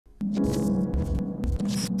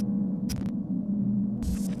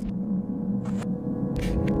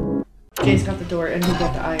Jay's got the door and we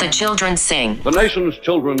got the iron. The children sing. The nation's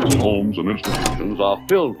children's homes and institutions are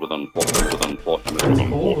filled with unfortunate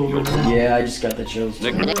children. Yeah, I just got the chills.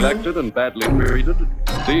 Neglected and badly treated,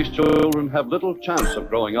 these children have little chance of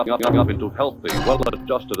growing up into healthy,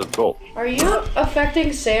 well-adjusted adults. Are you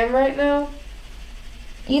affecting Sam right now?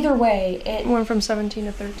 Either way, it went from 17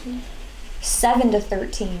 to 13. 7 to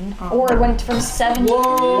 13, or it went from 7 to...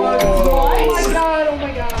 Whoa! Oh my god! Oh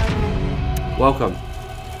my god! Welcome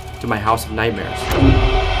to my house of nightmares.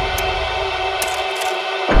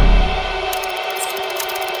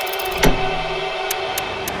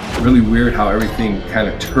 Really weird how everything kind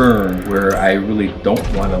of turned where I really don't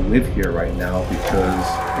want to live here right now because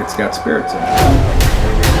it's got spirits in it.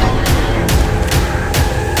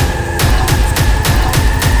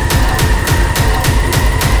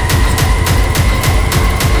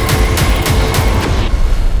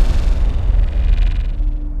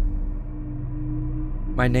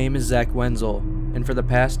 My name is Zach Wenzel, and for the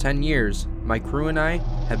past 10 years, my crew and I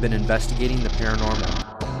have been investigating the paranormal.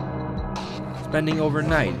 Spending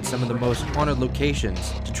overnight in some of the most haunted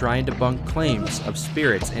locations to try and debunk claims of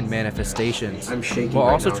spirits and manifestations, while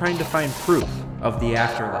also trying to find proof of the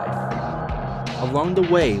afterlife. Along the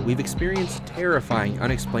way, we've experienced terrifying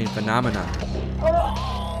unexplained phenomena,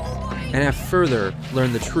 and have further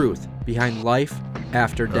learned the truth behind life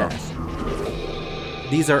after death.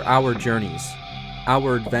 These are our journeys.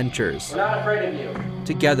 Our adventures. We're not afraid of you.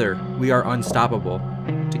 Together, we are unstoppable.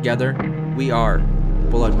 Together, we are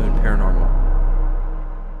Blood Moon Paranormal.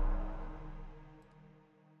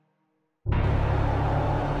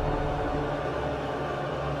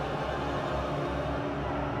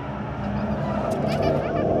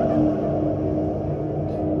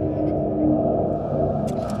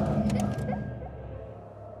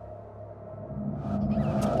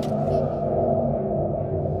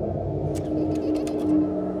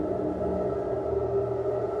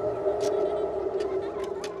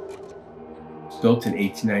 Built in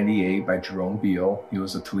 1898 by Jerome Bihl. He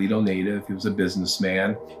was a Toledo native. He was a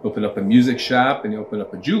businessman. He opened up a music shop and he opened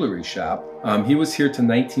up a jewelry shop. He was here to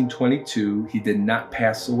 1922. He did not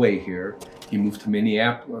pass away here. He moved to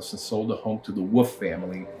Minneapolis and sold a home to the Wolf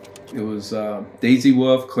family. It was Daisy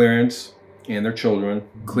Wolf, Clarence, and their children.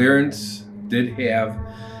 Clarence did have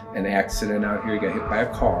an accident out here. He got hit by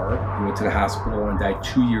a car. He went to the hospital and died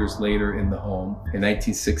 2 years later in the home. In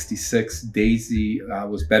 1966, Daisy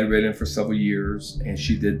was bedridden for several years, and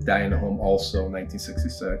she did die in the home also in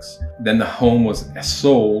 1966. Then the home was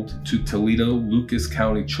sold to Toledo Lucas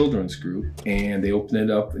County Children's Group, and they opened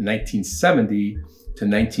it up in 1970 to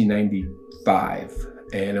 1995.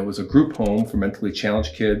 And it was a group home for mentally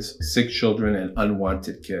challenged kids, sick children, and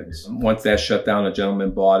unwanted kids. Once that shut down, a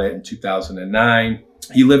gentleman bought it in 2009.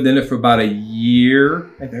 He lived in it for about a year,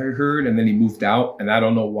 I heard, and then he moved out, and I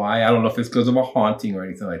don't know why. I don't know if it's because of a haunting or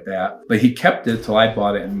anything like that, but he kept it till I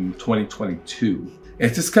bought it in 2022.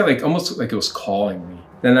 It's just kind of like, almost like it was calling me.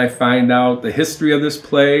 Then I find out the history of this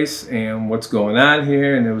place and what's going on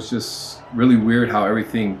here, and it was just really weird how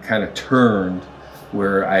everything kind of turned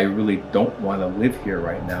where I really don't want to live here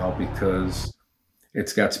right now because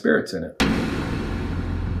it's got spirits in it.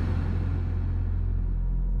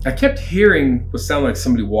 I kept hearing what sounded like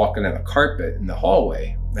somebody walking on a carpet in the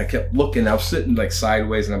hallway. I kept looking, I was sitting like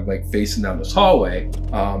sideways and I'm like facing down this hallway.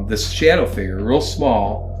 This shadow figure, real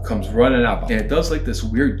small, comes running up and it does like this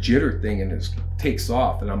weird jitter thing and it takes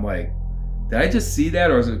off. And I'm like, did I just see that?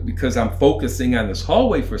 Or is it because I'm focusing on this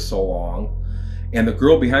hallway for so long? And the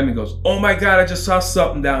girl behind me goes, oh my God, I just saw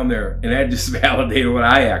something down there. And that just validated what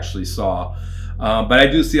I actually saw. But I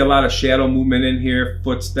do see a lot of shadow movement in here,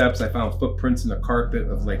 footsteps. I found footprints in the carpet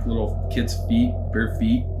of like little kids' feet, bare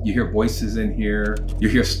feet. You hear voices in here. You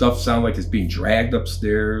hear stuff sound like it's being dragged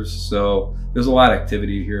upstairs. So there's a lot of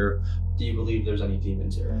activity here. Do you believe there's any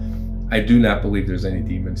demons here? I do not believe there's any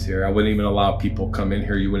demons here. I wouldn't even allow people come in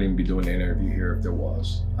here. You wouldn't even be doing an interview here if there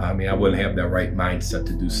was. I mean, I wouldn't have that right mindset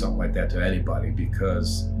to do something like that to anybody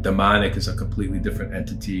because demonic is a completely different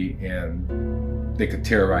entity and they could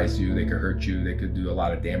terrorize you, they could hurt you, they could do a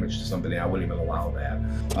lot of damage to somebody. I wouldn't even allow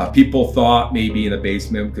that. People thought maybe in the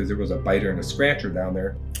basement because there was a biter and a scratcher down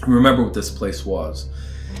there. Remember what this place was.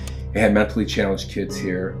 It had mentally challenged kids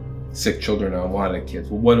here. Sick children and unwanted kids.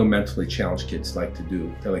 Well, what do mentally challenged kids like to do?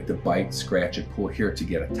 They like to bite, scratch, and pull here to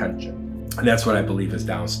get attention. And that's what I believe is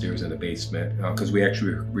downstairs in the basement. Because we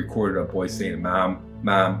actually recorded a boy saying mom,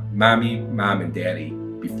 mom, mommy, mom, and daddy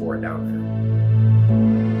before down there.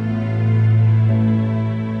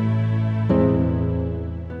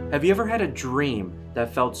 Have you ever had a dream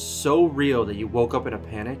that felt so real that you woke up in a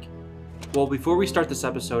panic? Well, before we start this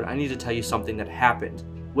episode, I need to tell you something that happened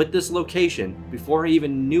with this location before I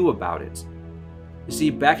even knew about it. You see,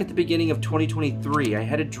 back at the beginning of 2023, I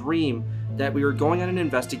had a dream that we were going on an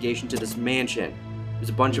investigation to this mansion. It was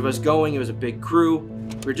a bunch of us going, it was a big crew.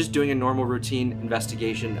 We were just doing a normal routine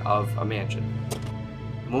investigation of a mansion.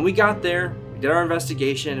 And when we got there, we did our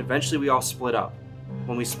investigation, eventually we all split up.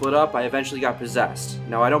 When we split up, I eventually got possessed.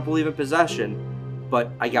 Now, I don't believe in possession, but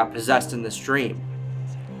I got possessed in this dream.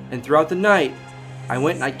 And throughout the night, I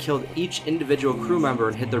went and I killed each individual crew member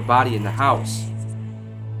and hid their body in the house.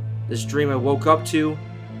 This dream I woke up to,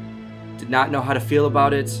 did not know how to feel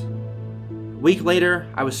about it. A week later,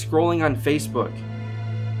 I was scrolling on Facebook.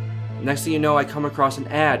 Next thing you know, I come across an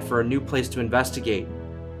ad for a new place to investigate,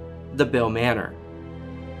 the Bihl Manor.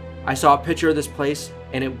 I saw a picture of this place,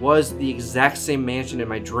 and it was the exact same mansion in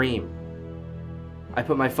my dream. I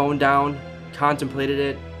put my phone down, contemplated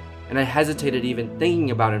it, and I hesitated even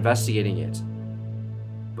thinking about investigating it.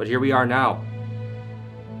 But here we are now.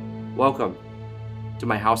 Welcome to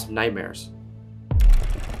my house of nightmares.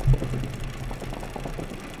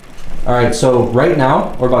 Alright, so right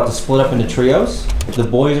now, we're about to split up into trios. The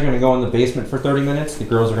boys are going to go in the basement for 30 minutes, the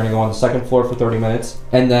girls are going to go on the second floor for 30 minutes,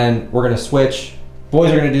 and then we're going to switch.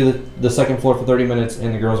 Boys are going to do the second floor for 30 minutes,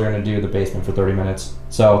 and the girls are going to do the basement for 30 minutes.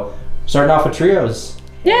 So, starting off with trios.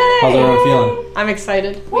 Yay! How's everyone feeling? I'm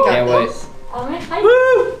excited. We got this. Alright,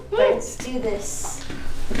 Woo! let's do this.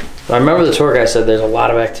 I remember the tour guy said there's a lot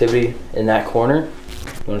of activity in that corner.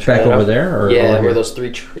 You want to try Back that over out? there? Or Yeah, over where here? those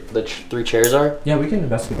three chairs are. Yeah, we can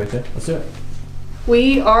investigate right there. Let's do it.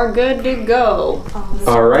 We are good to go.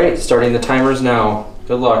 Alright, starting the timers now.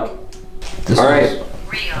 Good luck. Alright.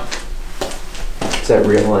 Real. Is that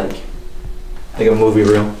real like a movie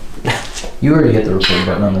reel? You already hit the record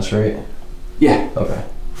button on this, right? Yeah. Okay.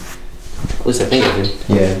 At least I think I did.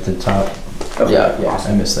 Yeah, at the top. Okay. Yeah,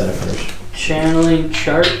 Awesome. I missed that at first. Channeling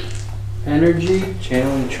chart energy.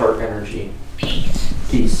 Channeling chart energy. Peace.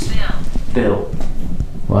 Peace. Bill. Bill.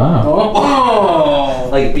 Wow. Oh!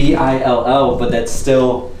 Like B-I-L-L, but that's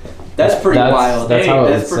still, that's pretty wild. That's how I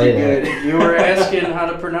would That's pretty say good. You were asking how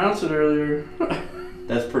to pronounce it earlier.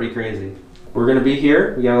 That's pretty crazy. We're gonna be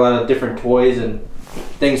here. We got a lot of different toys and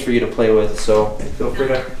things for you to play with, so feel free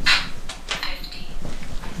to. 50.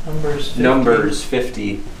 Numbers 50. Numbers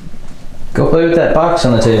 50. Go play with that box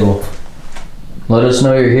on the table. Let us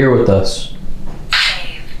know you're here with us.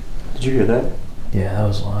 Save. Did you hear that? Yeah, that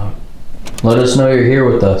was loud. Let us know you're here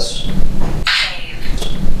with us. Save.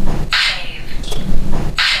 Save.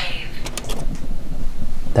 Save.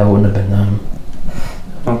 That wouldn't have been them.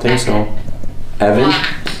 I don't think so. Evan?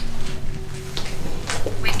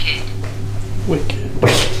 Wicked. Wicked.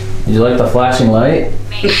 Did you like the flashing light?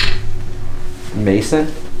 Mason. Mason?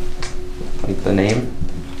 Like the name?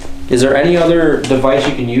 Is there any other device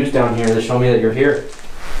you can use down here to show me that you're here?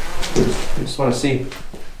 I just want to see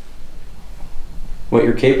what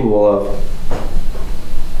you're capable of.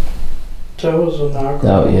 That was a knock.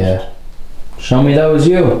 Oh, yeah. Show me that was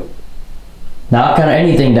you. Knock on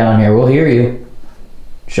anything down here. We'll hear you.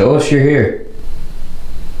 Show us you're here.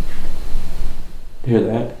 You hear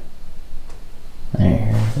that? I didn't hear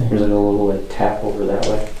anything. There's like a little like tap over that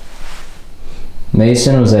way.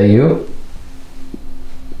 Mason, was that you?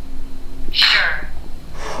 Sure.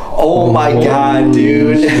 Oh my god,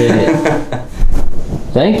 dude. shit.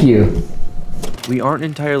 Thank you. We aren't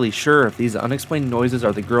entirely sure if these unexplained noises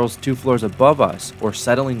are the girls 2 floors above us or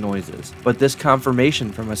settling noises, but this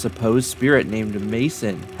confirmation from a supposed spirit named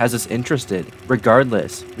Mason has us interested.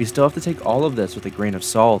 Regardless, we still have to take all of this with a grain of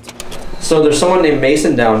salt. So there's someone named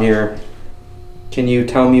Mason down here. Can you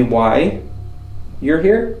tell me why you're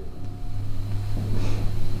here?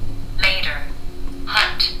 Later.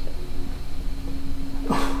 Hunt.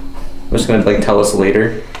 I'm just gonna like tell us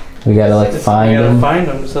later. We gotta like find You gotta him. find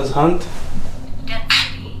him. It says hunt.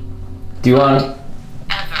 Density. Do you want?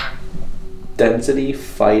 Ever. Density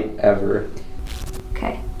fight ever.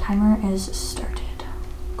 Okay, timer is started.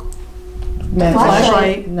 Man,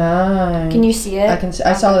 Flashlight. Nice. Can you see it?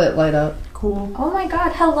 I saw it light up. Cool. Oh my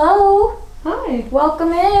god, hello. Hi.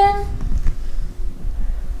 Welcome in.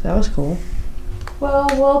 That was cool. Well,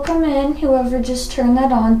 welcome in, whoever just turned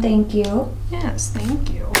that on, thank you. Yes,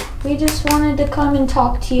 thank you. We just wanted to come and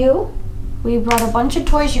talk to you. We brought a bunch of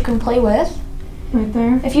toys you can play with. Right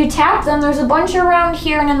there. If you tap them, there's a bunch around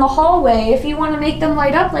here and in the hallway. If you want to make them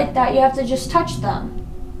light up like that, you have to just touch them.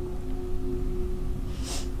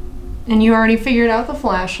 And you already figured out the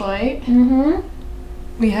flashlight. Mm-hmm.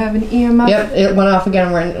 We have an EMF. Yep, it went off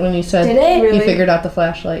again when you said Did it? you figured out the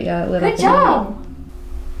flashlight. Yeah, it lit up. Good job.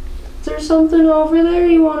 Is there something over there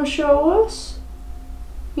you want to show us?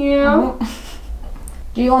 Yeah.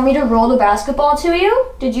 Do you want me to roll the basketball to you?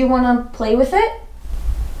 Did you want to play with it?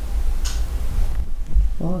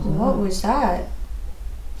 What was that?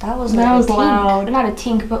 That was That like was a tink. loud. Not a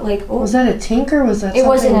tink, but like Was that a tink or was that It something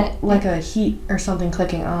wasn't like a heat or something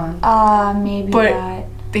clicking on? maybe But- that.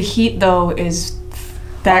 The heat though is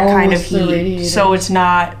that kind of it's the heat, radiator. so it's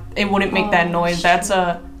not. It wouldn't make that noise. shit. That's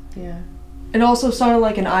a. Yeah. It also sounded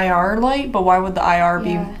like an IR light, but why would the IR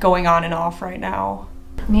Yeah. be going on and off right now?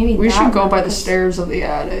 Maybe We that should go one, by the 'cause- stairs of the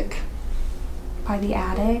attic. By the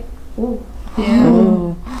attic. Ooh.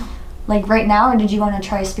 Yeah. Like right now, or did you want to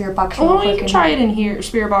try spirit box? real Oh, quick you can and- try it in here,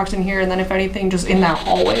 spirit box in here, and then if anything, just in that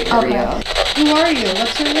hallway area. Who are you?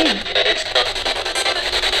 What's your name?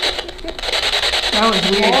 That was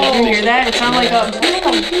weird. Did you hear that? It sounded like a.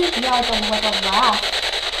 Yeah, like a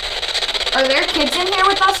laugh. Are there kids in here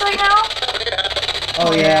with us right now?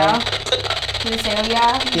 Oh yeah. Can you say oh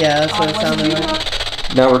yeah? Yeah, that's what it wasn't sounded you?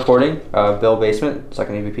 like. Now recording, Bill Basement,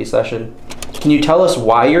 second EVP session. Can you tell us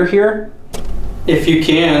why you're here? If you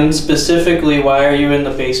can, specifically, why are you in the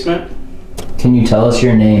basement? Can you tell us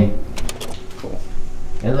your name? Cool.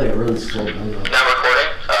 It's like a really slow build. Now recording,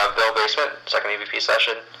 Bill Basement, second EVP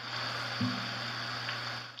session.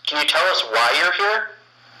 Can you tell us why you're here?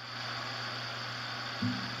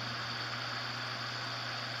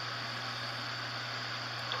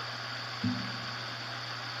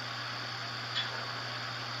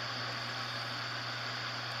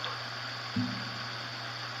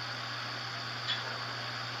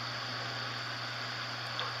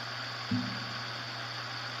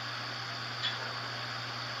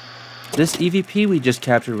 This EVP we just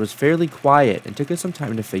captured was fairly quiet and took us some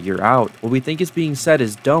time to figure out. What we think is being said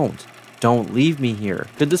is don't leave me here.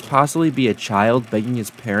 Could this possibly be a child begging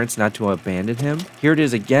his parents not to abandon him? Here it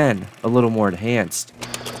is again, a little more enhanced.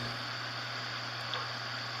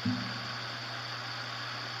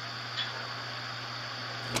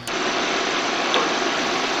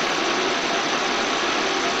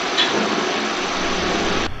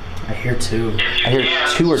 I hear two. I hear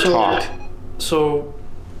two or talk. So,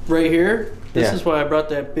 right here, this Yeah. is why I brought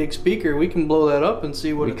that big speaker. We can blow that up and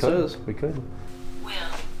see what We it could. says. We could. Will.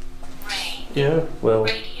 Rain. Yeah. Will,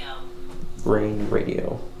 Radio. rain,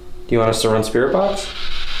 radio. Do you want us to run Spirit Box?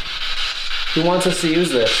 Who wants us to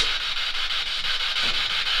use this?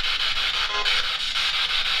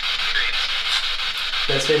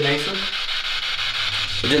 Did I say Mason?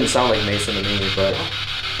 It didn't sound like Mason to me, but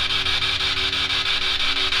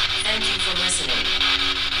Thank you for listening.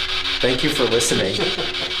 thank you for listening.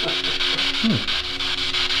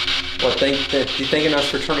 What, you thanking us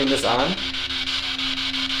for turning this on?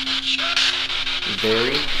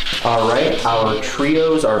 Very. Alright, our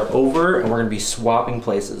trios are over and we're gonna be swapping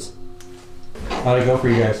places. How'd it go for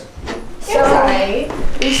you guys? So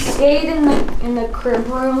we stayed in the crib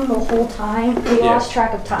room the whole time. We Yeah. lost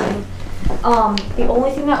track of time. The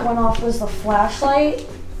only thing that went off was the flashlight,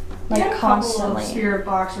 like constantly. Spirit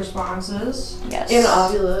box responses. Yes. In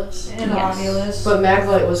Ovilus. In Yes. Ovilus. But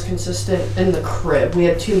Maglite was consistent in the crib. We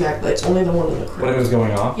had two Maglites, only the one in the crib. When it was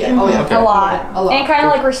going off? Yeah. Oh yeah. Okay. A lot. A lot. And kind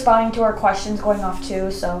of like responding to our questions going off too.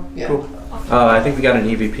 So. Yeah. Cool. I think we got an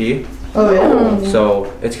EVP, Oh yeah.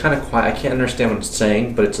 so it's kind of quiet. I can't understand what it's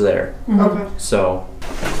saying, but it's there. Okay. So,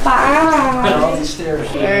 All these stairs.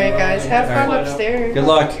 All right, guys. Have fun upstairs. good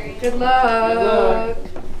luck. Good luck.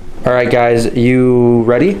 Alright, guys, you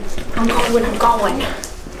ready? I'm going.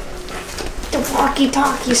 The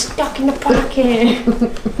walkie-talkie stuck in the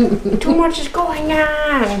pocket. Too much is going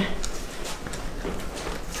on.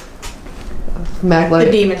 Maglite.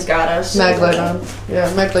 The demons got us. Maglite on. Yeah,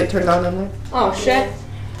 Maglite turned on in there. Oh shit.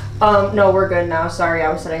 No, we're good now. Sorry,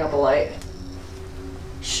 I was setting up a light.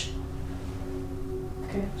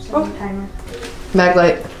 Okay. So timer.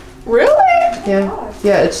 Maglite. Really? Yeah.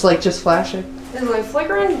 Yeah, it's like just flashing. Is it like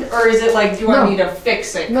flickering, or is it like? Do you want me to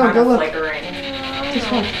fix it? No, kind go of look. flickering.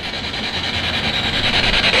 Just watch.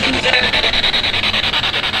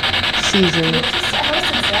 Season.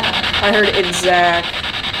 I heard exact.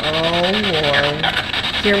 Oh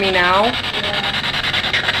boy. Hear me now?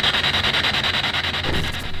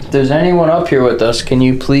 If there's anyone up here with us, can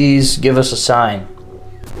you please give us a sign?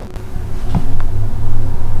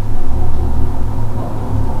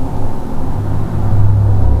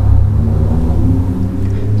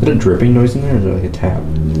 Is it a dripping noise in there or is it like a tap?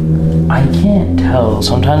 I can't tell.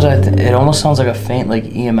 Sometimes it almost sounds like a faint like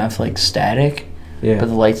EMF like static, Yeah. but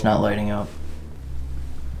the light's not lighting up.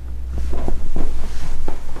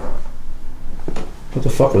 What the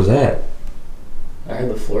fuck was that? I heard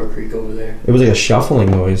the floor creak over there. It was like a shuffling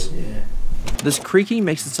noise. Yeah. This creaking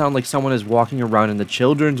makes it sound like someone is walking around in the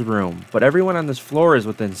children's room, but everyone on this floor is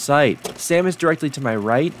within sight. Sam is directly to my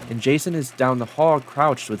right, and Jason is down the hall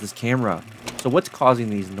crouched with his camera. So what's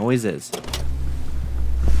causing these noises?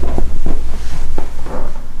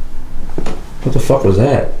 What the fuck was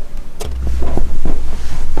that?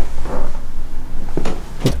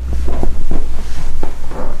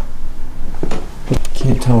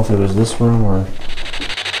 Can't tell if it was this room or...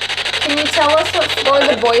 Can you tell us what floor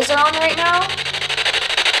the boys are on right now?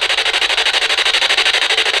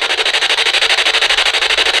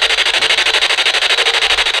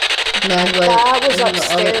 Maglet. That was and the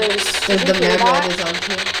upstairs. There's Did the you hear maglet that? is on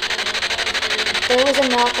too. There was a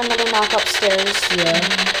knock, another knock upstairs. Yeah.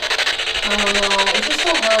 I don't know. It's just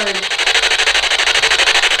so hard.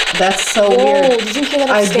 That's so Whoa, weird. did you hear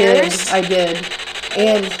that upstairs? I did.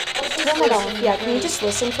 And Turn it off. Yeah, can you just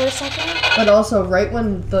listen for a second? but also right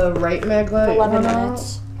when the right maglet 11 went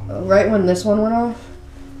minutes. off, right when this one went off,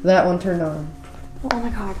 that one turned on. Oh my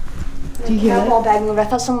god. Do you hear that? Ball bag moved. I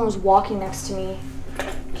thought someone was walking next to me.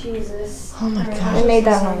 Jesus. Oh my god. It made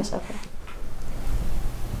that noise. Okay.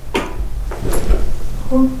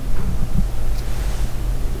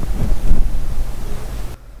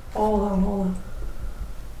 Hold on.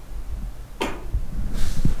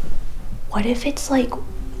 What if it's like,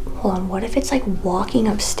 hold on, what if it's like walking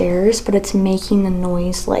upstairs, but it's making the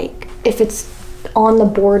noise like, if it's on the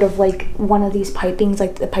board of like one of these pipings,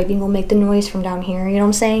 like the piping will make the noise from down here, you know what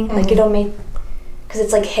I'm saying? Like it'll make, because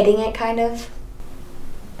it's like hitting it kind of.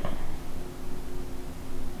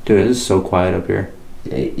 Dude, it is so quiet up here.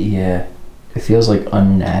 Yeah. It feels like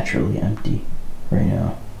unnaturally empty right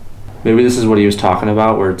now. Maybe this is what he was talking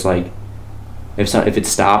about, where it's like, if it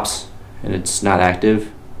stops and it's not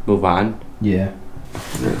active, move on. Yeah. I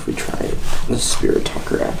wonder if we try it. The Spirit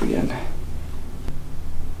Talker app again.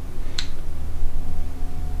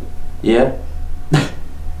 Yeah.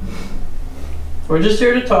 We're just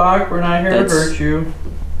here to talk. We're not here to hurt you.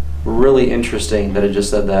 Really interesting that it just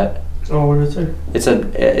said that. Oh, what did it say? It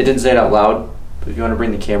said, it didn't say it out loud, but if you want to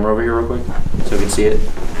bring the camera over here real quick so we can see it.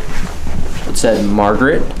 It said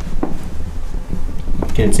Margaret.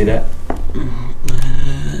 Can you see that?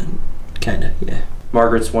 Kinda, yeah.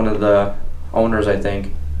 Margaret's one of the owners, I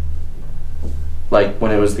think. Like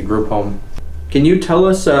when it was the group home. Can you tell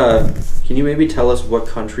us, can you maybe tell us what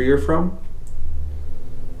country you're from?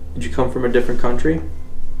 Did you come from a different country?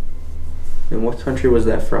 And what country was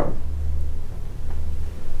that from?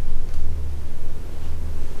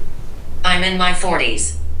 I'm in my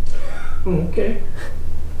 40s. Okay.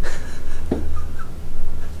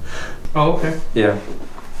 Oh, okay. Yeah.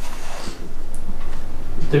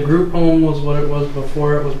 The group home was what it was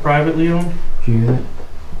before it was privately owned? Did you hear that?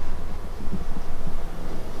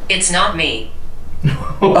 It's not me.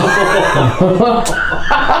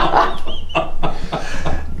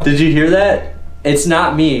 Did you hear that? It's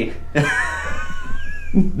not me.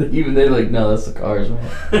 Even they're like, no, that's the cars, man.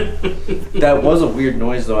 That was a weird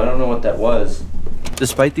noise though. I don't know what that was.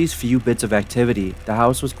 Despite these few bits of activity, the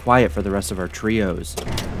house was quiet for the rest of our trios.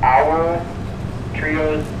 Our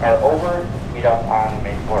trios are over. Meet up on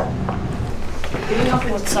May 4th.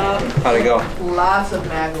 What's up? How'd it go? Lots of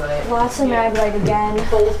maglite. Lots of maglite again.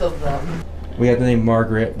 Both of them. We have the name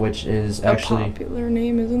Margaret, which is actually A popular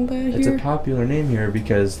name, isn't that here? it's a popular name here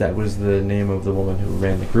because that was the name of the woman who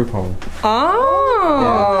ran the group home.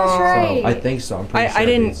 Oh, that's right. So I think so. I'm pretty sure. I it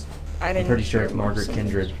didn't. is. I didn't. I'm pretty sure it's Margaret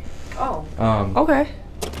Kindred. Oh. Okay.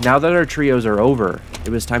 Now that our trios are over, it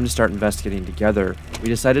was time to start investigating together. We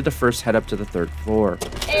decided to first head up to the 3rd floor.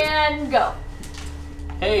 And go.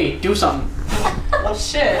 Hey, do something. Well,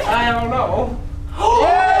 shit, I don't know.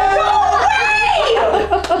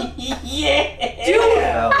 Yeah!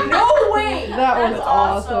 Dude, no way! That was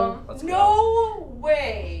awesome. No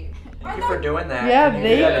way! Thank you for doing that. Yeah, Can you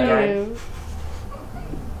do that thank again? you.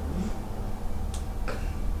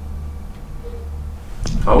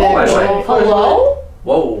 Oh, flashlight. Hello?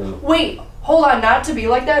 Whoa. Wait, hold on, not to be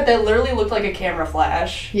like that. That literally looked like a camera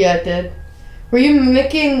flash. Yeah, it did. Were you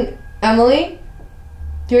mimicking Emily?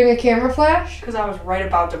 Doing a camera flash? Because I was right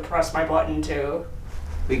about to press my button too.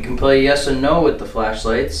 We can play yes and no with the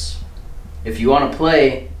flashlights. If you want to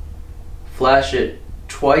play, flash it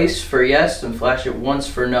twice for yes and flash it once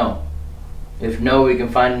for no. If no, we can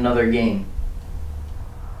find another game.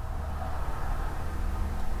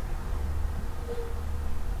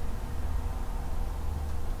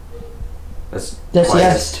 That's That's twice.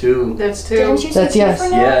 yes. Two. That's two. Didn't you say That's two yes. for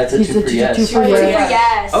now? Yeah, it's a He's two a for two- yes. two for Two for yes.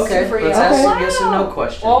 yes. Okay, Two for let's yes. ask some yes and no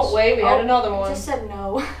questions. Oh, wait, we had another one. Just said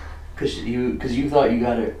no. Cause you thought you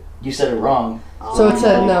got it. You said it wrong. So it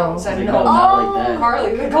said no. Said Like, no. no, not like that.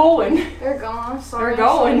 Carly, we're going. They're gone. Sorry. We're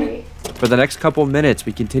going. Sorry. For the next couple minutes,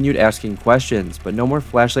 we continued asking questions, but no more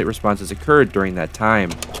flashlight responses occurred during that time.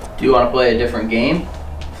 Do you want to play a different game?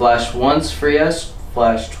 Flash once for yes,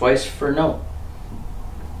 flash twice for no.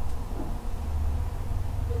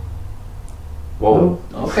 Whoa.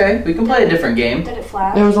 Okay, we can play a different game. Did it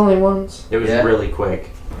flash? There was only once. It was really quick.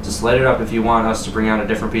 Just light it up if you want us to bring out a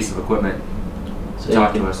different piece of equipment. So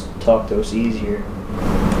Talk you to can us. Talk to us easier.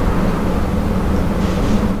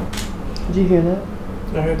 Did you hear that?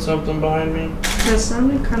 I heard something behind me. That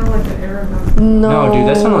sounded kind of like an air vent. No. No, dude,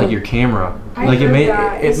 that sounded like your camera. I Like it heard made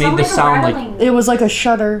that. it made the sound like It was like a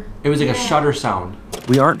shutter. it was like a shutter sound.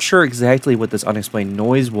 We aren't sure exactly what this unexplained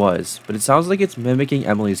noise was, but it sounds like it's mimicking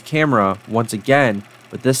Emily's camera once again,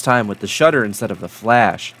 but this time with the shutter instead of the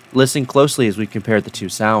flash. Listen closely as we compare the two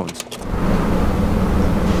sounds.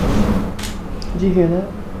 Did you hear that?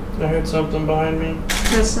 I heard something behind me.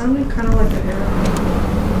 That sounded kind of like an air vent.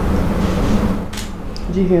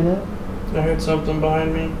 Did you hear that? I heard something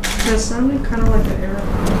behind me. That sounded kind of like an air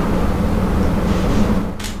vent.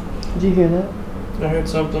 Did you hear that? I heard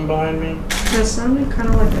something behind me. That sounded kind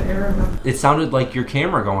of like an air vent. It sounded like your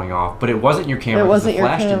camera going off, but it wasn't your camera. It 'cause wasn't the your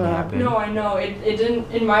flash didn't camera. happen. No, I know. It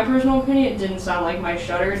didn't, in my personal opinion, it didn't sound like my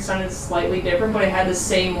shutter. It sounded slightly different, but it had the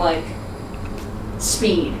same, like,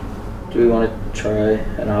 speed. Do we want to try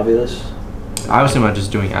an obulus? I was thinking about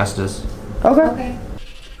just doing Estes. Okay.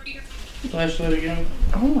 Flashlight again.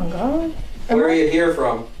 Oh my god. Where are you here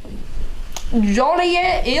from?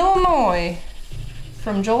 Joliet, Illinois.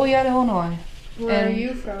 From Joliet, Illinois. Where are And-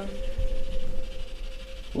 you from?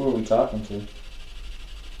 Who are we talking to?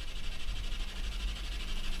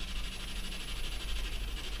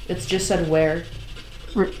 It's just said where.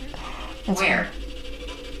 Where?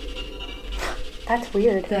 That's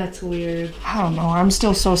weird. That's weird. I don't know. I'm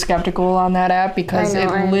still so skeptical on that app because I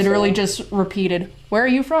know, I it am literally too. just repeated. Where are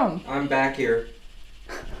you from? I'm back here.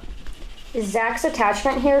 Is Zach's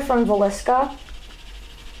attachment here from Velisca?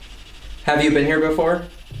 Have you been here before?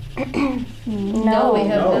 No. we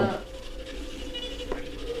have No. not.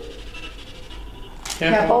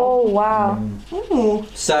 Oh, wow. Ooh.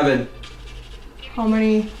 7. How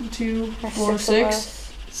many? 2, That's 4, 6 of 6?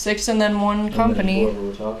 us. 6 and then one And then company. whoever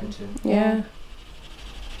we're talking to. Yeah.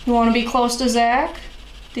 You want to be close to Zach?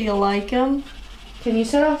 Do you like him? Can you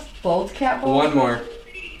set off both cat balls? One more.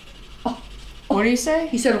 What do you say?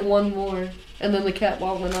 He said one more, and then the cat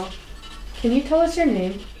ball went off. Can you tell us your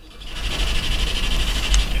name?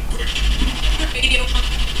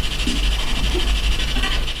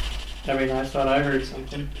 I mean, I thought I heard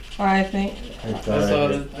something. I think. I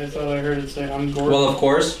thought I heard it say, I'm Gordon. Well, of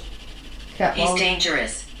course. Cat He's ball.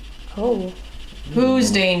 dangerous. Oh.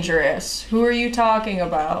 Who's dangerous? Who are you talking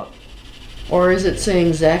about? Or is it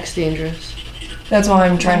saying Zach's dangerous? That's why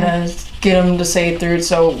I'm trying to get him to say it through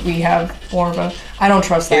so we have more of a. I don't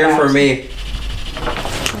trust that. Here for app. me.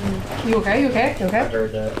 You okay? You okay? You I okay?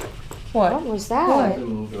 heard that. What? What was that? Something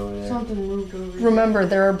moved over there. Something moved over here. Remember,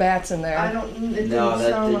 there are bats in there. I don't. It didn't No, that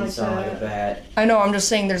sound didn't like sound like a that. bat. I know. I'm just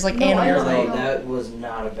saying there's like No, I animals. don't know. No, that was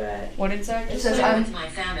not a bat. What did Zach It just says say? I'm- With my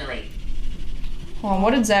family. Hold on.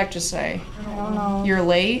 What did Zach just say? I don't know. You're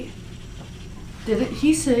late. Did it?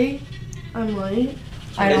 He say I'm late?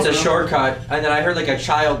 I It's don't a know. shortcut, and then I heard like a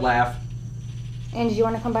child laugh. And did you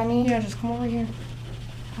want to come by me? Yeah, just come over here.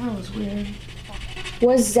 That was weird.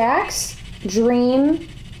 Was Zach's dream,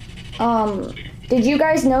 did you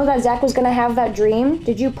guys know that Zach was gonna have that dream?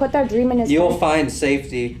 Did you put that dream in his You'll head? find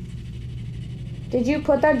safety. Did you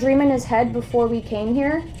put that dream in his head before we came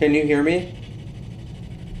here? Can you hear me?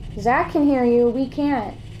 Zach can hear you, we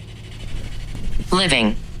can't.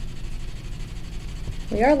 Living.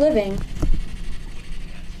 We are living.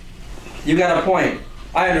 You got a point.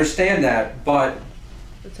 I understand that, but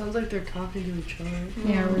It sounds like they're talking to each other.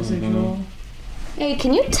 Yeah, residual. Hey,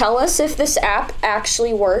 can you tell us if this app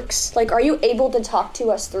actually works? Like, are you able to talk to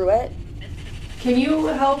us through it? Can you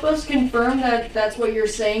help us confirm that that's what you're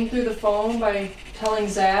saying through the phone by telling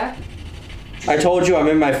Zach? I told you I'm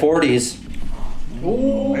in my 40s.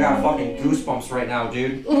 I got fucking goosebumps right now,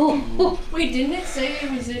 dude. Wait, didn't it say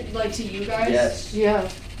it was like to you guys? Yes. Yeah.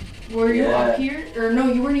 Were you Yeah. up here? Or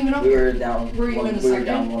no, you weren't even up We here. were down. Were you one, in the we were second?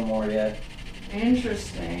 down one more, yeah.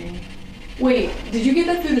 Interesting. Wait, did you get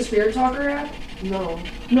that through the Spirit Talker app? No.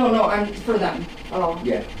 No, I'm for them. Oh.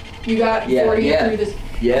 Yeah. You got Yeah, 40 yeah. through this.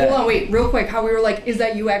 Yeah. Hold on, wait, real quick. How we were like, is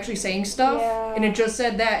that you actually saying stuff? Yeah. And it just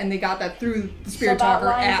said that, and they got that through the So Spirit that Talker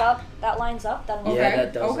lines app. up. That lines up. That Okay. Yeah,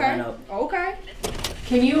 that does okay. line up. Okay.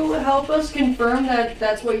 Can you help us confirm that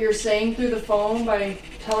that's what you're saying through the phone by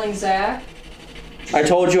telling Zach? I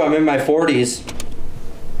told you I'm in my 40s.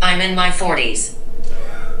 I'm in my 40s.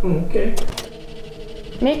 Okay.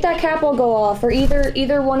 Make that capo go off, or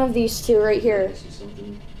either one of these two right here.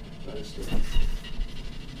 I see something.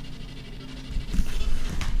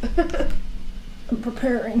 I'm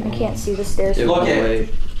preparing. I can't see the stairs. Look it.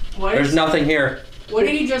 What? There's nothing here. What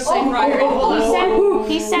did he just say prior? Hold on.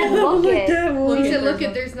 He said look it. He said, look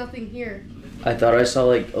it, there's nothing here. I thought I saw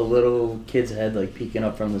like a little kid's head like peeking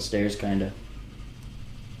up from the stairs, kinda.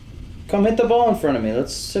 Come hit the ball in front of me.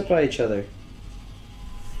 Let's sit by each other.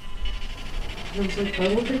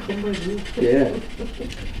 Yeah.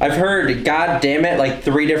 I've heard "God damn it" like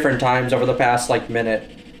 3 different times over the past like minute.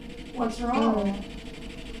 What's wrong?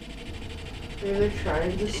 Maybe they're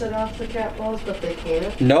trying to set off the cat balls, but they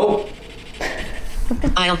can't. Nope.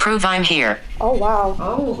 I'll prove I'm here. Oh wow.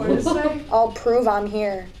 Oh, what did it say? I'll prove I'm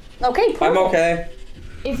here. Okay, prove I'm it. okay.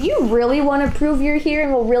 If you really want to prove you're here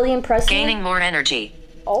and will really impress me. Gaining more energy.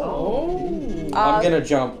 I'm gonna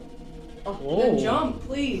jump. Then jump,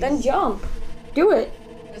 please. Then jump. Do it.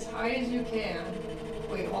 As high as you can.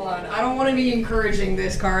 Wait, hold on. I don't want to be encouraging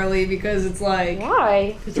this, Carly, because it's like...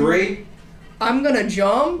 Why? 3. I'm gonna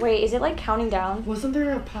jump. Wait, is it like counting down? Wasn't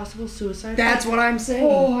there a possible suicide? That's what I'm saying.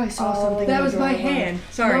 Oh, I saw something. That in was the my doorway. hand.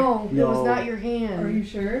 Sorry. No, it was not your hand. Are you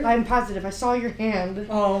sure? I'm positive. I saw your hand.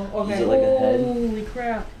 Oh, okay. Is it like a head? Holy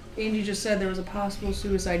crap. Angie just said there was a possible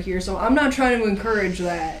suicide here, so I'm not trying to encourage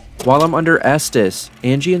that. While I'm under Estes,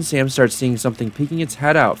 Angie and Sam start seeing something peeking its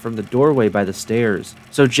head out from the doorway by the stairs.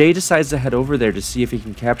 So Jay decides to head over there to see if he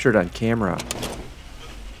can capture it on camera.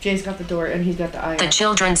 Jay's got the door and he's got the eye. The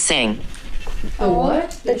children sing. The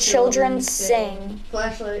what? The children sing.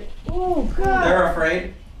 Flashlight. Oh god. They're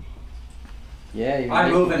afraid. Yeah, you're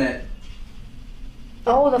I'm moving it.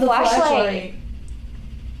 Oh, the flashlight.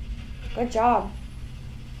 Good job.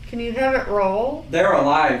 Can you have it roll? They're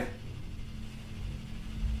alive.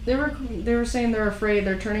 They were saying they're afraid.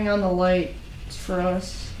 They're turning on the light for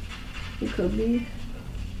us. It could be.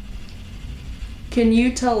 Can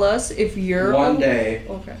you tell us if you're One day.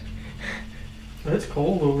 Okay. It's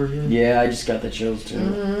cold over here. Yeah, I just got the chills too.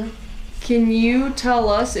 Mm-hmm. Can you tell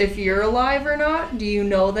us if you're alive or not? Do you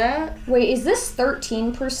know that? Wait, is this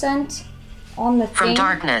 13% on the From thing?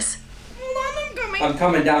 darkness. Hold on, I'm coming. I'm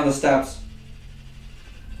coming down the steps.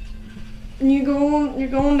 You're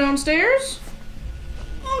going downstairs?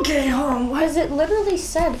 Okay, hold on. Because it literally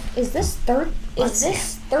said, is this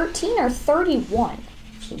 13 or 31?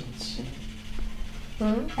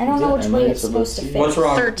 I don't know which way it's supposed to fit. What's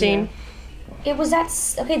wrong? 13. It was at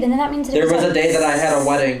okay. Then that means There was a day that I had a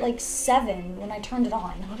wedding. Like 7 when I turned it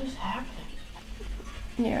on. What is happening?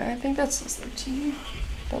 Yeah, I think that's 13.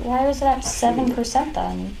 But why was it at 7%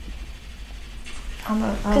 then?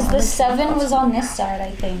 Because Because the 7 was on this side,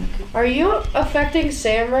 I think. Are you affecting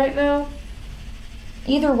Sam right now?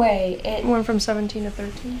 Either way, it went from 17 to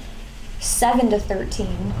 13. 7 to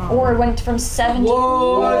 13, or it went from 7 to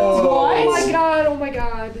Whoa. what? Oh my god! Oh my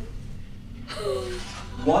god!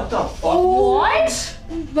 What the fuck? What?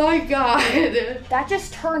 My god! That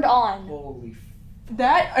just turned on. Holy.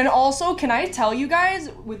 That, and also, can I tell you guys,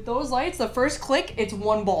 with those lights, the first click, it's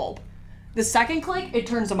one bulb. The second click, it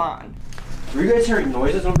turns them on. Were you guys hearing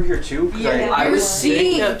noises over here too? Yeah, I we were was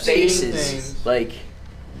seeing picking up things. faces. Like,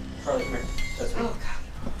 Charlie, come here. That's me. Oh, God.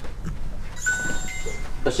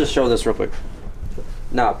 Let's just show this real quick.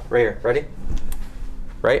 Knob, right here. Ready?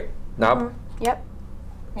 Right? Knob? Yep.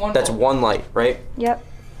 That's one light, right? Yep.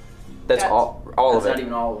 That's all of that's not it.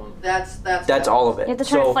 even all of them. That's all of it. You have to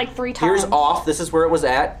turn it like 3 times. Here's off. This is where it was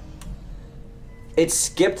at. It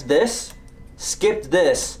skipped this,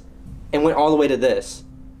 and went all the way to this.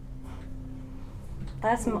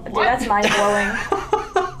 That's mind blowing.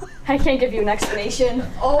 I can't give you an explanation.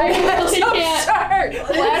 Oh, I really so can't. sorry.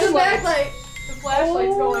 Flashlight. The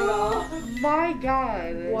flashlight's going off. My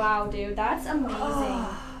god! Wow, dude, that's amazing.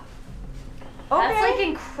 That's like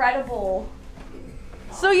incredible.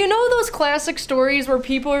 So you know those classic stories where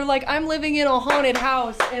people are like, I'm living in a haunted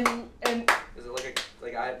house, and Is it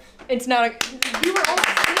like I? it's not a... You were all...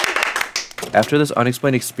 After this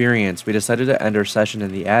unexplained experience, we decided to end our session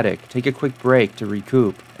in the attic, take a quick break to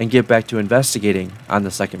recoup, and get back to investigating on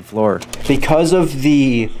the second floor. Because of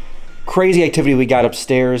the crazy activity we got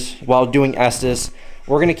upstairs while doing Estes,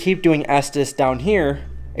 we're going to keep doing Estes down here,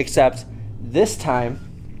 except this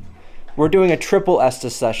time we're doing a triple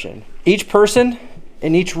Estes session. Each person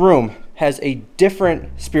in each room has a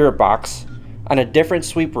different spirit box on a different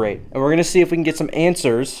sweep rate, and we're going to see if we can get some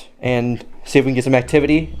answers and see if we can get some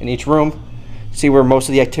activity in each room, see where most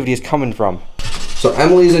of the activity is coming from. So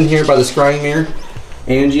Emily's in here by the scrying mirror.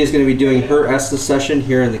 Angie is going to be doing her Estes session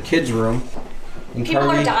here in the kids' room. And People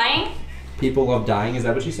Carly, are dying? people love dying, is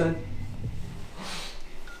that what she said?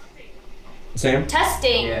 Sam?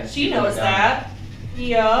 Testing. Yeah, She knows that.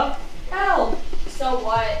 Yeah. Hell. So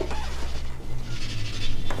what?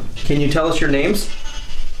 Can you tell us your names?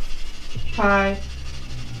 Hi.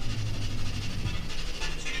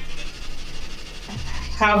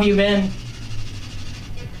 How have you been?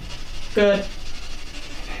 Good.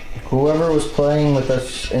 Whoever was playing with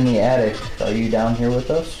us in the attic, are you down here with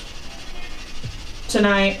us?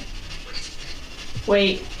 Tonight.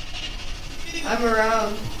 Wait. I'm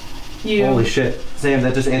around. You. Holy shit. Sam,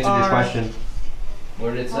 that just answered your question.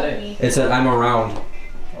 What did it say? It said, I'm around.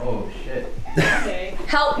 Oh shit. Okay.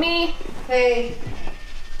 Help me. Hey,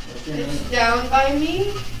 What's your name? it's down by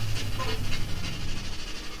me.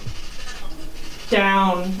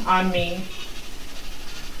 Down on me.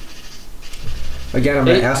 Again, I'm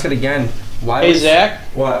gonna ask it again. Why Hey, was- Zach.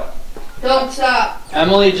 What? Don't stop.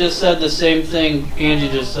 Emily just said the same thing Angie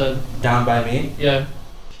just said. Down by me? Yeah.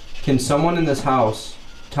 Can someone in this house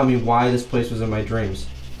tell me why this place was in my dreams?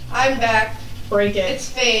 I'm back. Break it. It's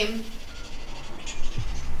fame.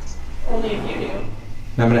 Only if you do.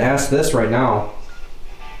 And I'm gonna ask this right now.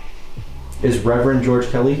 Is Reverend George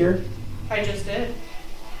Kelly here? I just did.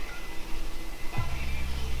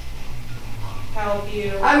 Help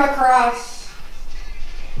you. I'm across.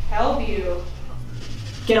 Help you.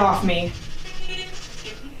 Get off me.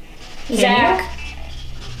 Zach.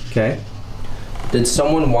 Okay. Did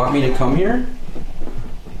someone want me to come here?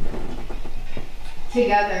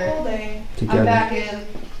 Together. Holding. Together. I'm back in.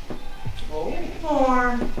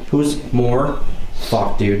 More. Who's more?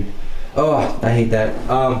 Fuck, dude. Oh, I hate that.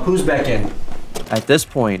 Who's back in? At this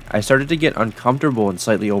point, I started to get uncomfortable and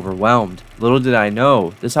slightly overwhelmed. Little did I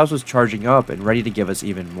know, this house was charging up and ready to give us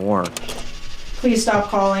even more. Please stop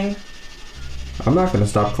calling. I'm not gonna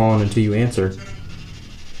stop calling until you answer.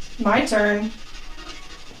 My turn.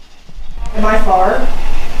 Am I far?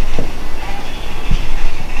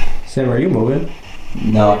 Sam, are you moving?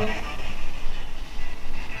 No.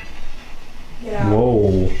 Yeah.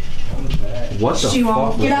 Whoa. What the She fuck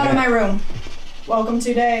won't. was Get out of that? my room. Welcome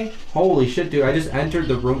to day. Holy shit, dude. I just entered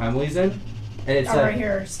the room Emily's in, and it I'm said... right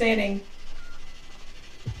here, standing.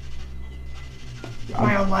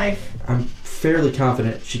 My own life. I'm fairly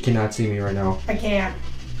confident she cannot see me right now. I can't.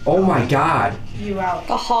 Oh my god. You out.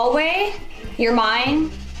 The hallway? You're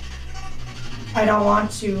mine? I don't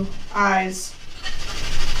want to. Eyes.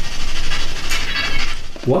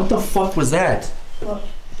 What the fuck was that? Look.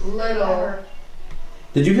 Little.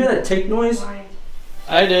 Did you hear that tick noise?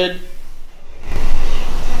 I did.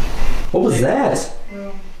 What was that?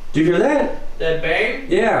 Did you hear that? That bang?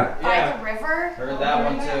 Yeah. Yeah. The river? Heard that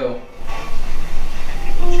one too.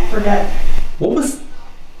 Forget. What was...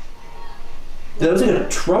 That was like a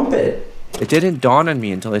trumpet. It didn't dawn on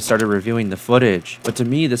me until I started reviewing the footage, but to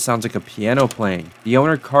me this sounds like a piano playing. The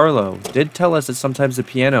owner, Carlo, did tell us that sometimes the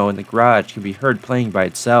piano in the garage can be heard playing by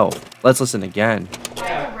itself. Let's listen again.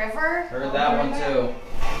 By the river? Heard that one too.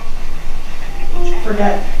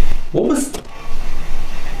 Forget. What was...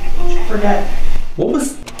 Forget. What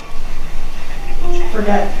was...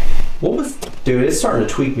 Forget. What was... Dude, it's starting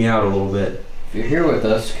to tweak me out a little bit. If you're here with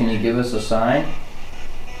us, can you give us a sign?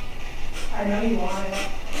 I know you want it.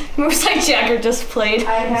 Motorcycle Jagger just played.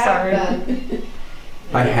 I have Sorry. been.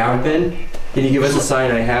 I have been? Can you give us a sign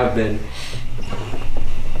I have been?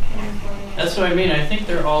 That's what I mean. I think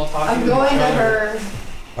they're all talking I'm going each to other. her.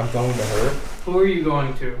 I'm going to her? Who are you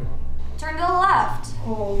going to? Turn to the left.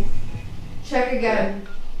 Hold. Check again.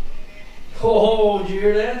 Oh, did you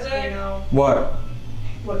hear that, You Zach? know. What?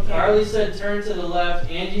 What Carly said turn to the left,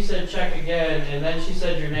 Angie said check again, and then she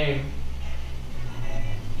said your name.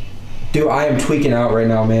 Dude, I am tweaking out right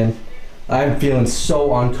now, man. I'm feeling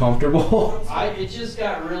so uncomfortable. It just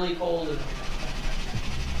got really cold.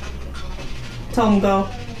 Tell him go.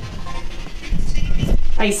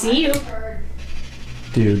 I see you.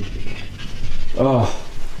 Dude. Oh.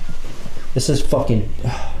 This is fucking...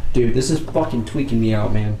 Dude, this is fucking tweaking me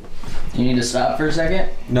out, man. You need to stop for a second?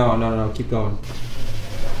 No, keep going.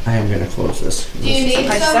 I am gonna close this. Do you need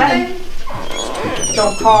I something?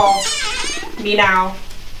 Don't call me now.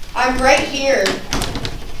 I'm right here.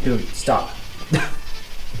 Dude, stop.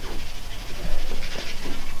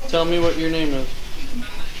 Tell me what your name is.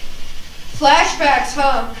 Flashbacks,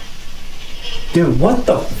 huh? Dude, what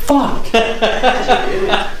the fuck?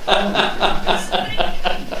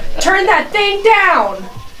 Turn that thing down!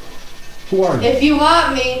 Who are you? If you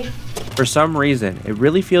want me. For some reason, it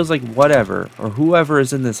really feels like whatever or whoever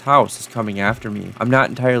is in this house is coming after me. I'm not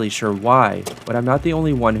entirely sure why, but I'm not the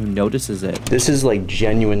only one who notices it. This is like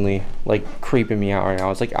genuinely like creeping me out right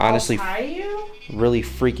now. It's like honestly You? really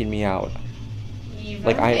freaking me out. Even.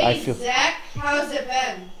 Like I Hey, feel, Zach, how's it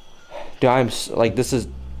been? dude, like this is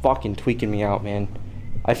fucking tweaking me out, man.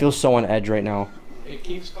 I feel so on edge right now. It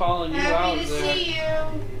keeps calling you Happy out, to Zach. see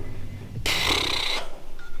you.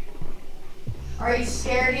 Are you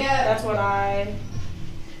scared yet? That's what I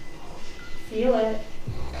feel it.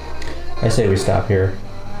 I say we stop here.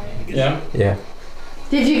 Yeah? Yeah.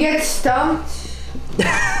 Did you get stumped?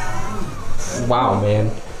 Wow, man.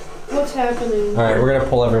 What's happening? All right, we're gonna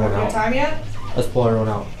pull everyone out. Time yet? Let's pull everyone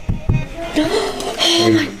out.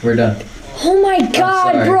 We're done. Oh my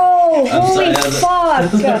god, sorry. bro! I'm Holy sorry,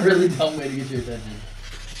 fuck! That was a really dumb way to get your attention.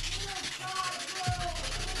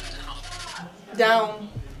 Down.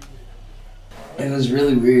 It was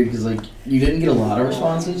really weird because like you didn't get a lot of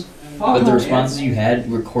responses, but the responses you had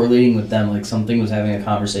were correlating with them. Like something was having a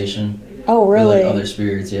conversation. Oh really? With, like, other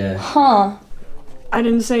spirits, yeah. Huh. I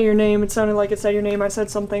didn't say your name. It sounded like it said your name. I said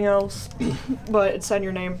something else, but it said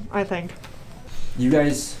your name, I think. You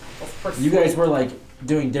guys were like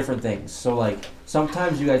doing different things. So like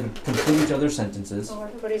sometimes you guys would complete each other's sentences. Oh,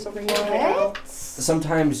 everybody's over here.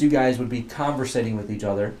 Sometimes you guys would be conversating with each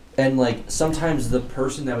other, and like sometimes the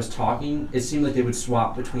person that was talking, it seemed like they would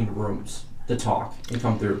swap between rooms to talk and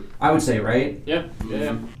come through. I would say, right? Yeah.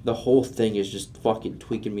 Yeah. The whole thing is just fucking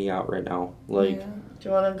tweaking me out right now. Like, Yeah. Do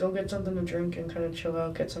you want to go get something to drink and kind of chill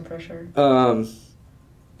out, get some fresh air?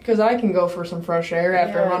 Because I can go for some fresh air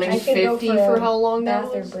after running 50 for how long that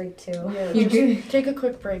bathroom was? break too. Yeah, You just take a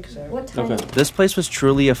quick break, sir. What time? okay. This place was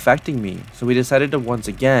truly affecting me, so we decided to once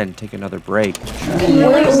again take another break. You can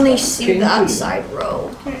really only see that side row.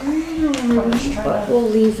 But we'll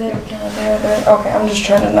leave it. Okay, I'm just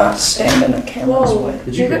trying to not stand in the camera's way.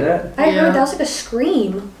 Did you hear that? I heard that was like a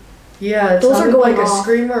scream. Yeah, it Those are sounded going like a off.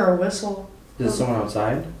 screamer or a whistle. Is someone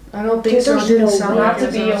outside? I don't think Dude, so. It there's didn't no sound way. like Not it to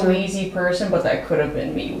was be a outside. Wheezy person, but that could have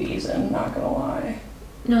been me wheezing, not gonna lie.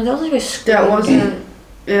 No, that was like a scream. That wasn't.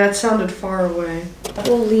 Yeah, it sounded far away.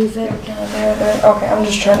 We'll leave it. Okay, I'm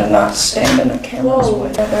just trying to not stand in the camera's Whoa.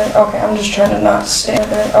 way. Okay, I'm just trying to not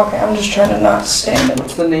stand. Okay, I'm just trying to not stand.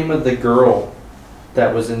 What's the name of the girl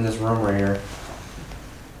that was in this room right here?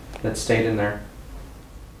 That stayed in there?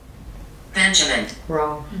 Benjamin.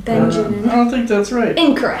 Wrong. Benjamin. I don't think that's right.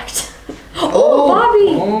 Incorrect. Oh,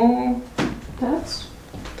 Bobby! Oh.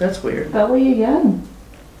 That's weird. Belly again.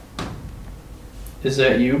 Is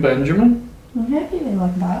that you, Benjamin? I'm happy they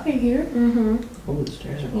like Bobby here. Mm-hmm. Oh, the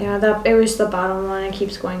stairs are Yeah, it was the bottom one. It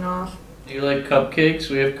keeps going off. Do you like cupcakes?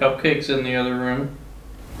 We have cupcakes in the other room.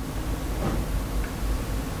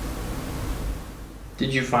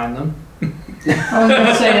 Did you find them? I was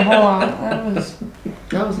gonna say, hold on.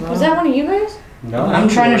 That was Was that one of you guys? No. I'm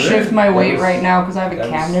trying to shift my weight was- right now because I have a that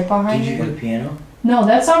was- cabinet behind Did you me. hear the piano? No,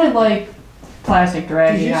 that sounded like plastic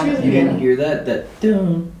dragging Did you on hear the the You piano. didn't hear that? That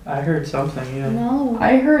dun. I heard something, yeah. No.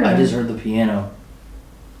 I heard I it. just heard the piano.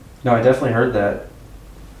 No, I definitely heard that.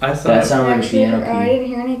 I thought That sounded like a Actually, piano I key. didn't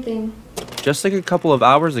hear anything. Just like a couple of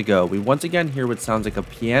hours ago, we once again hear what sounds like a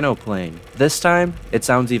piano playing. This time, it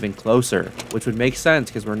sounds even closer, which would make sense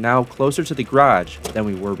because we're now closer to the garage than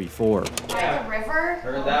we were before. By the river?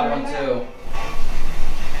 Heard that one too.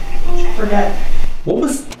 Forget. What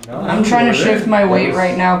was... I'm trying to shift my weight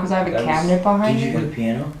right now because I have a that was- cabinet behind Did you me. hear the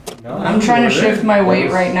piano? I'm trying to shift my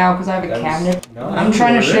weight right now because I have a cabinet. I'm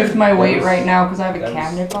trying to shift my weight right now because I have a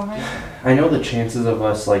cabinet behind me. I know the chances of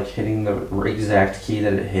us like hitting the exact key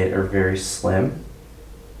that it hit are very slim,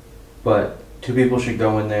 but two people should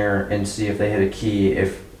go in there and see if they hit a key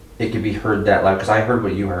if it could be heard that loud, because I heard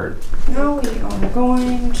what you heard. Now we are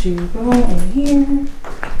going to go in here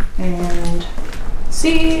and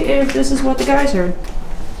see if this is what the guys heard.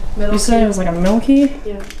 You said it was like a milky?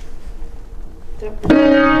 Yeah.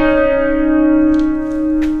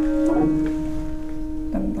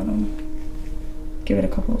 Give it a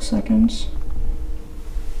couple of seconds.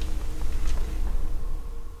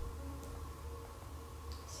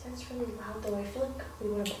 That's really loud though. I feel like we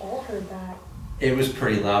would have all heard that. It was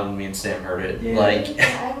pretty loud when me and Sam heard it. Yeah. Like,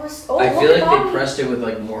 I was. Oh, I look feel at like Bobby. they pressed it with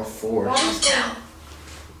like more force. Bobby's going.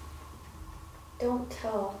 Don't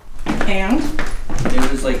tell. And?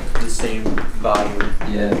 it was like the same volume.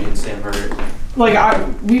 Yeah. Me and Sam heard it.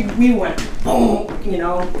 Like we went boom, you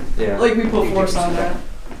know. Yeah. Like we put force on that.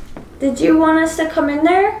 Did you want us to come in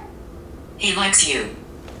there? He likes you.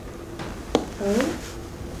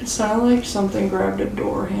 It sounded like something grabbed a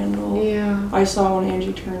door handle. Yeah. I saw when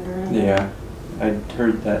Angie turned around. Yeah, I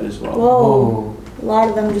heard that as well. Whoa. A lot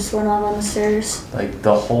of them just went out on the stairs. Like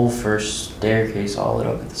the whole first staircase all lit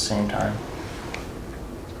up at the same time.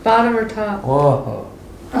 Bottom or top? Whoa.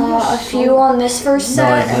 A few on this first No, set.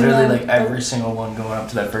 like and literally then like every single one going up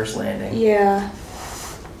to that first landing. Yeah.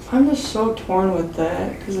 I'm just so torn with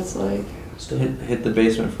that because it's like. Hit the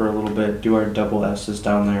basement for a little bit. Do our double S's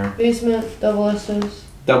down there. Basement, double S's.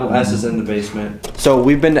 Double S's in the basement. So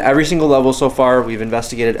we've been to every single level so far. We've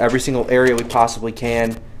investigated every single area we possibly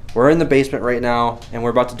can. We're in the basement right now, and we're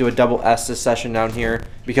about to do a double Estes session down here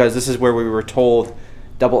because this is where we were told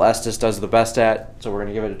double Estes does the best at. So we're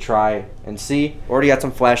gonna give it a try and see. Already got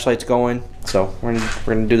some flashlights going. So we're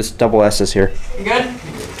gonna do this double S's here. You good?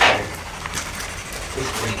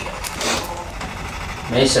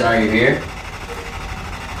 Mason, are you here?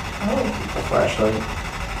 A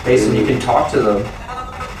flashlight. Mason, you can talk to them.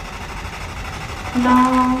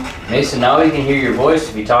 No. Mason, now we can hear your voice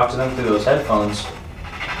if you talk to them through those headphones.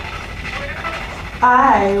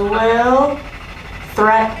 I will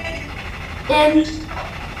threaten.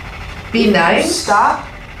 Be nice. Stop.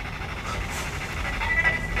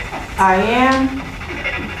 I am.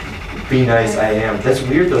 Be nice, I am. That's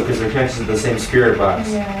weird though, because they're connected to the same spirit box.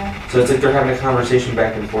 Yeah. So it's like they're having a conversation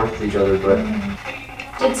back and forth with each other, but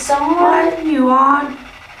Did someone you on?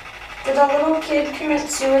 Did a little kid commit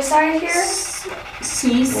suicide here?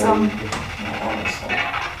 See some.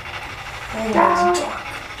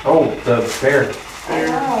 oh, the bear. I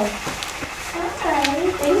know.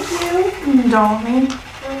 Okay, thank you. Don't me.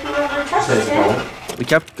 Whoever touched it. We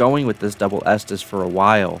kept going with this double Estes for a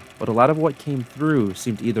while, but a lot of what came through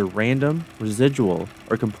seemed either random, residual,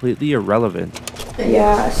 or completely irrelevant.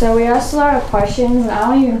 Yeah, so we asked a lot of questions, and I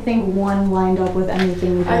don't even think one lined up with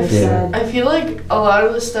anything you guys said. I feel like a lot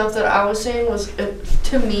of the stuff that I was saying was,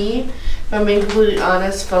 to me, if I'm being completely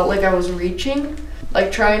honest, felt like I was reaching. Like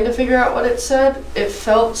trying to figure out what it said. It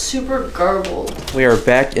felt super garbled. We are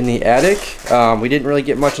back in the attic. We didn't really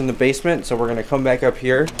get much in the basement, so we're gonna come back up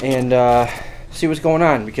here and see what's going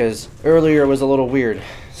on, because earlier it was a little weird.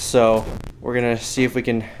 So we're gonna see if we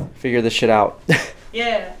can figure this shit out.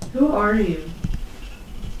 Yeah. Who are you?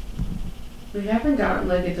 We haven't gotten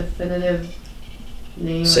like a definitive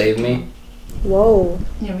name. Save me. Whoa.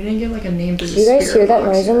 Yeah, we didn't get like a name to the Did you guys hear that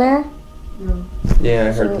noise in there? No. Yeah,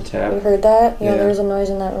 I heard the tap. You heard that? Yeah, Yeah. there was a noise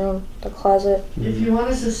in that room, the closet. If you want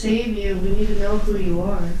us to save you, we need to know who you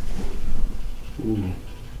are. Ooh.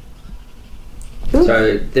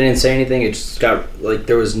 Sorry, they didn't say anything. It just got like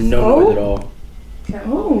there was no noise at all.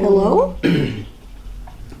 Oh. Hello? Can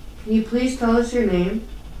you please tell us your name?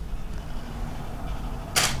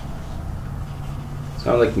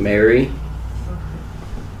 Sound like Mary.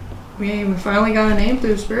 We finally got a name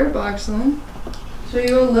through the spirit box then. So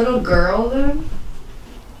you're a little girl then?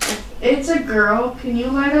 If it's a girl, can you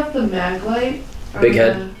light up the mag light? Big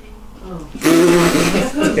head.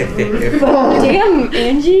 Damn,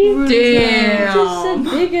 Angie. Damn. Just said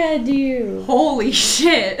big head to you. Holy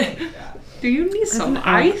shit. Do you need some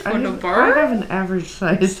ice for the I bird? have an average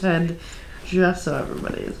sized head, just so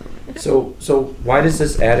everybody is aware. So why does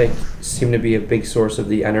this attic seem to be a big source of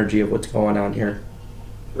the energy of what's going on here?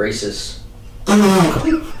 Racist.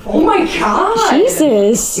 Oh my god.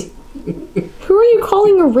 Jesus. Who are you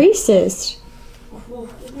calling a racist?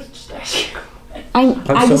 I'm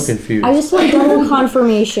so confused. I just want double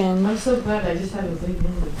confirmation. I'm so glad I just have a big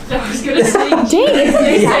head. I was gonna say.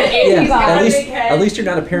 Dang, at least you're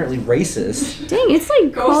not apparently racist. Dang, it's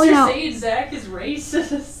like calling Ghost out. saying Zach is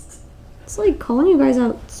racist. It's like calling you guys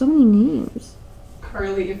out so many names.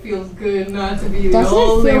 Carly, it feels good not to be the Doesn't it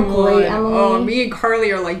only feel one. great, Emily? Oh, me and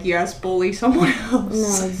Carly are like, yes, bully someone else.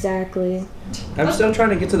 No, exactly. I'm still trying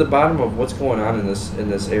to get to the bottom of what's going on in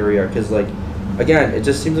this area, because like, again, it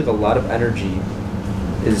just seems like a lot of energy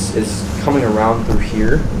is coming around through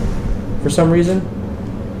here for some reason.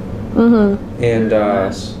 Mm-hmm. And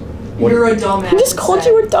You're a dumbass. I just called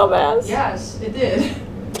you a dumbass. Yes, it did.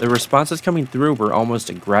 The responses coming through were almost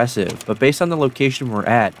aggressive, but based on the location we're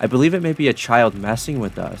at, I believe it may be a child messing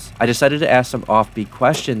with us. I decided to ask some offbeat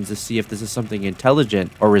questions to see if this is something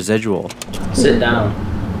intelligent or residual. Sit down.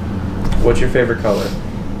 What's your favorite color?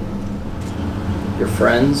 Your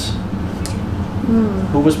friends.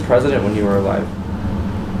 Who was president when you were alive?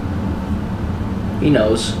 He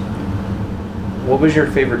knows. What was your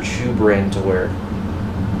favorite shoe brand to wear?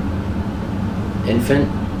 Infant.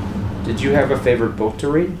 Did you have a favorite book to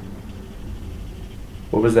read?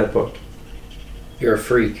 What was that book? You're a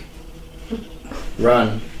freak.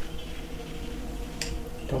 Run.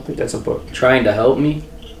 Don't think that's a book. Trying to help me?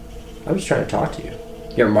 I was trying to talk to you.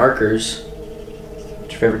 Your markers.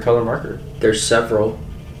 What's your favorite color marker? There's several.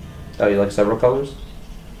 Oh, you like several colors?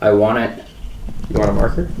 I want it. You want a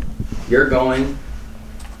marker? You're going.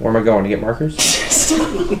 Where am I going? To get markers?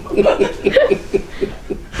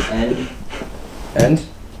 And?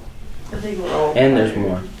 I think we're all. And there's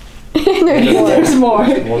more. There's more.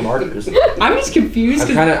 More markers. I'm just confused.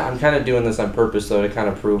 I'm kind of doing this on purpose though, to kind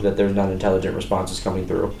of prove that there's not intelligent responses coming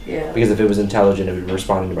through. Yeah. Because if it was intelligent, it would be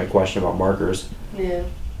responding to my question about markers. Yeah.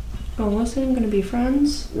 Oh, what's it gonna be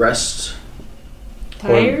friends? Rest.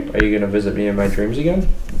 Tired? Or are you gonna visit me in my dreams again?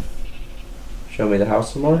 Show me the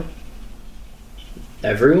house some more?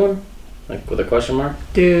 Everyone? Like with a question mark?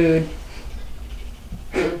 Dude.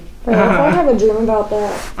 Are if I have a dream about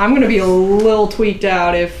that. I'm gonna be a little tweaked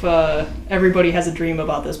out if everybody has a dream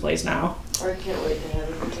about this place now. I can't wait to have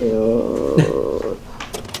it.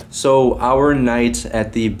 So our night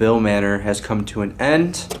at the Bihl Manor has come to an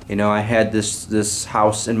end. You know, I had this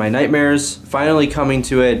house in my nightmares. Finally coming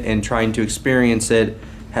to it and trying to experience it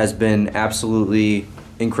has been absolutely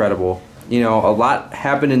incredible. You know, a lot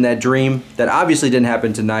happened in that dream that obviously didn't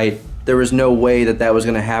happen tonight. There was no way that that was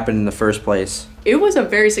gonna happen in the first place. It was a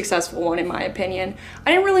very successful one in my opinion.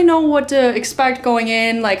 I didn't really know what to expect going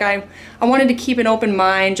in. Like I wanted to keep an open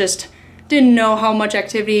mind, just didn't know how much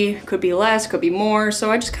activity, could be less, could be more, so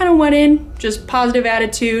I just kind of went in, just positive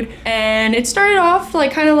attitude, and it started off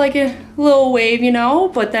like kind of like a little wave, you know,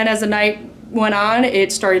 but then as the night went on,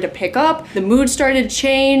 it started to pick up, the mood started to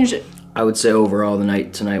change. I would say overall the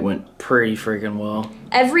night tonight went pretty freaking well.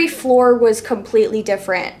 Every floor was completely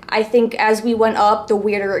different. I think as we went up, the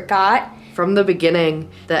weirder it got. From the beginning,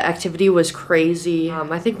 the activity was crazy.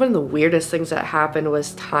 I think one of the weirdest things that happened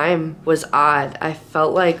was time was odd. I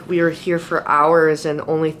felt like we were here for hours and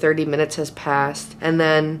only 30 minutes has passed. And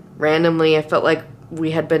then randomly, I felt like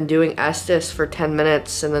we had been doing Estes for 10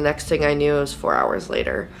 minutes and the next thing I knew it was 4 hours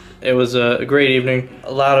later. It was a great evening.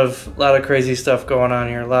 A lot of crazy stuff going on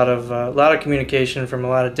here. A lot of communication from a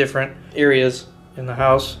lot of different areas in the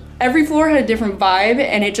house. Every floor had a different vibe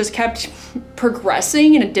and it just kept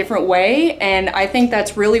progressing in a different way, and I think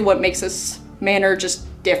that's really what makes this manor just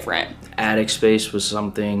different. Attic space was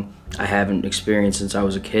something I haven't experienced since I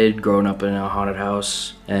was a kid, growing up in a haunted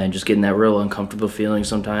house and just getting that real uncomfortable feeling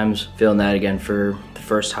sometimes. Feeling that again for the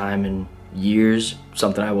first time in years,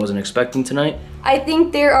 something I wasn't expecting tonight. I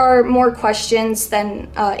think there are more questions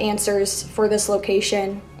than answers for this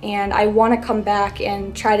location, and I want to come back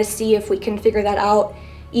and try to see if we can figure that out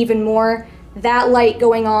even more. That light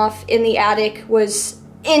going off in the attic was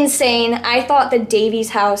insane. I thought the Davies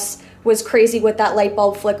house was crazy with that light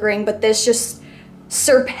bulb flickering, but this just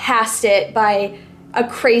surpassed it by a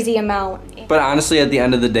crazy amount. But honestly, at the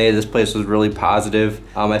end of the day, this place was really positive.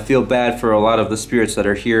 I feel bad for a lot of the spirits that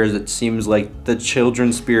are here, as it seems like the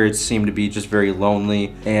children's spirits seem to be just very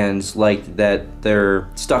lonely and like that they're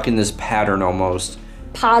stuck in this pattern almost.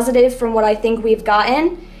 Positive from what I think we've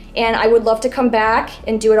gotten, and I would love to come back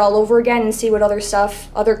and do it all over again and see what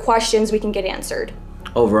other questions we can get answered.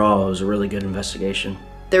 Overall, it was a really good investigation.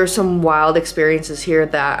 There were some wild experiences here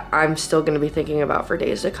that I'm still going to be thinking about for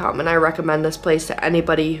days to come, and I recommend this place to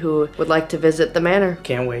anybody who would like to visit the manor.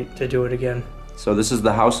 Can't wait to do it again. So this is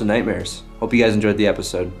the House of Nightmares. Hope you guys enjoyed the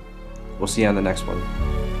episode. We'll see you on the next one.